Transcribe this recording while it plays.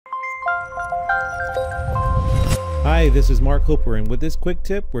Hi, this is Mark Hooper, and with this quick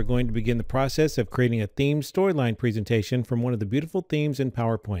tip, we're going to begin the process of creating a themed storyline presentation from one of the beautiful themes in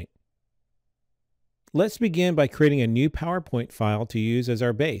PowerPoint. Let's begin by creating a new PowerPoint file to use as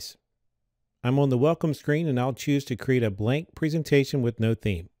our base. I'm on the welcome screen and I'll choose to create a blank presentation with no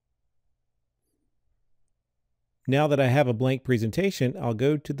theme. Now that I have a blank presentation, I'll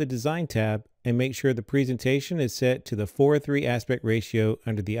go to the Design tab and make sure the presentation is set to the 4:3 aspect ratio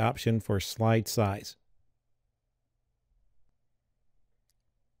under the option for slide size.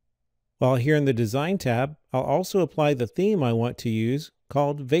 While here in the Design tab, I'll also apply the theme I want to use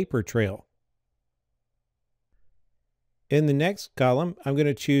called Vapor Trail. In the next column, I'm going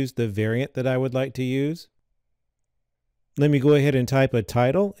to choose the variant that I would like to use. Let me go ahead and type a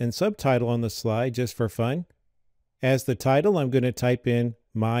title and subtitle on the slide just for fun. As the title, I'm going to type in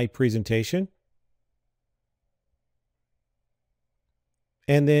My Presentation.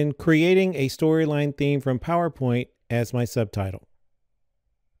 And then Creating a Storyline Theme from PowerPoint as my subtitle.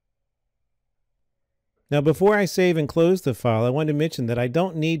 Now, before I save and close the file, I want to mention that I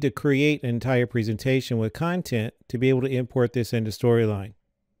don't need to create an entire presentation with content to be able to import this into Storyline.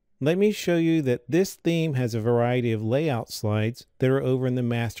 Let me show you that this theme has a variety of layout slides that are over in the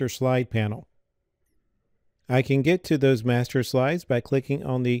Master Slide panel. I can get to those master slides by clicking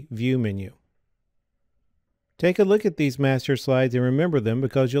on the View menu. Take a look at these master slides and remember them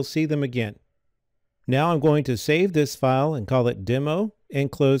because you'll see them again. Now I'm going to save this file and call it Demo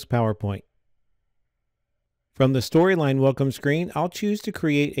and close PowerPoint. From the Storyline welcome screen, I'll choose to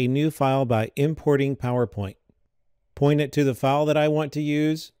create a new file by importing PowerPoint. Point it to the file that I want to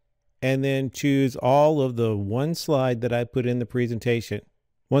use, and then choose all of the one slide that I put in the presentation.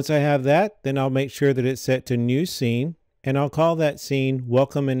 Once I have that, then I'll make sure that it's set to New Scene, and I'll call that scene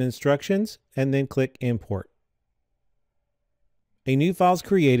Welcome and Instructions, and then click Import. A new file is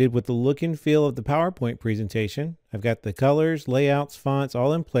created with the look and feel of the PowerPoint presentation. I've got the colors, layouts, fonts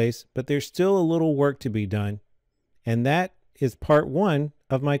all in place, but there's still a little work to be done. And that is part 1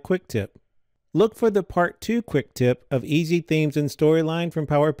 of my quick tip. Look for the part 2 quick tip of Easy Themes and Storyline from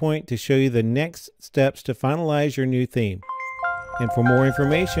PowerPoint to show you the next steps to finalize your new theme. And for more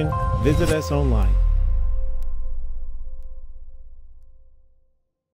information, visit us online.